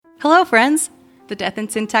Hello, friends! The Death and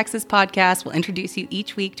Syntaxes podcast will introduce you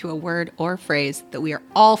each week to a word or phrase that we are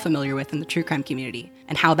all familiar with in the true crime community,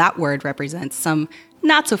 and how that word represents some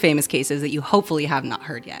not-so-famous cases that you hopefully have not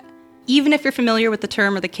heard yet. Even if you're familiar with the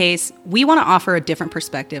term or the case, we want to offer a different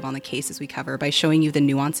perspective on the cases we cover by showing you the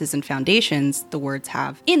nuances and foundations the words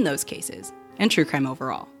have in those cases, and true crime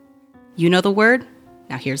overall. You know the word?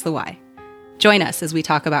 Now here's the why. Join us as we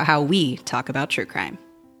talk about how we talk about true crime.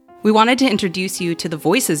 We wanted to introduce you to the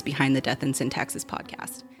voices behind the Death and Syntaxes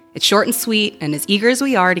podcast. It's short and sweet, and as eager as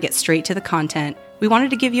we are to get straight to the content, we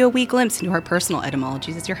wanted to give you a wee glimpse into our personal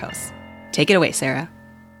etymologies as your hosts. Take it away, Sarah.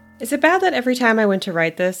 Is it bad that every time I went to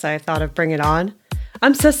write this, I thought of Bring It On?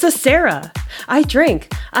 I'm Sarah. I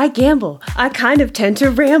drink. I gamble. I kind of tend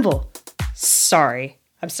to ramble. I'm sorry.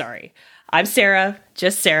 I'm Sarah,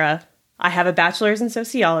 just Sarah. I have a bachelor's in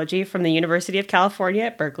sociology from the University of California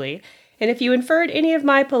at Berkeley. And if you inferred any of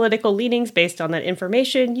my political leanings based on that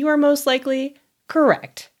information, you are most likely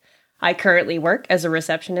correct. I currently work as a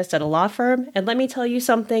receptionist at a law firm, and let me tell you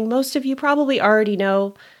something most of you probably already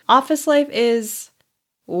know. Office life is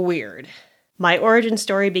weird. My origin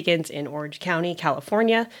story begins in Orange County,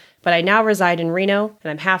 California, but I now reside in Reno,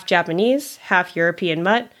 and I'm half Japanese, half European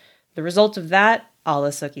mutt. The result of that, a la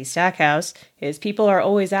Sookie Stackhouse, is people are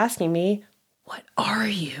always asking me, "What are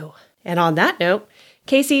you?" And on that note,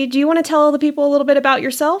 Casey, do you want to tell the people a little bit about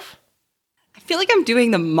yourself? I feel like I'm doing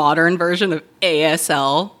the modern version of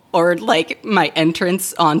ASL, or like my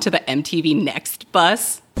entrance onto the MTV Next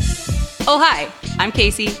bus. Oh, hi, I'm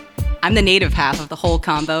Casey. I'm the native half of the whole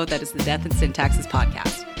combo that is the Death and Syntaxes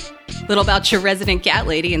podcast. Little about your resident cat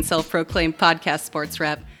lady and self-proclaimed podcast sports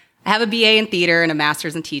rep. I have a BA in theater and a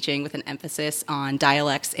master's in teaching with an emphasis on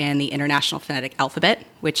dialects and the International Phonetic Alphabet,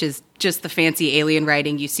 which is just the fancy alien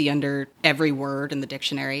writing you see under every word in the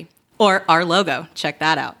dictionary. Or our logo, check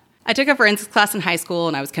that out. I took a forensics class in high school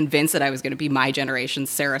and I was convinced that I was going to be my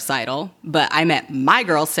generation's Sarah Seidel, but I met my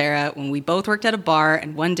girl Sarah when we both worked at a bar,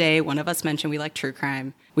 and one day one of us mentioned we liked true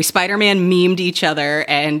crime. We Spider-Man memed each other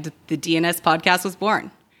and the DNS podcast was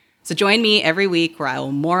born. So join me every week where I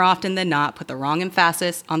will more often than not put the wrong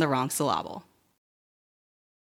emphasis on the wrong syllable.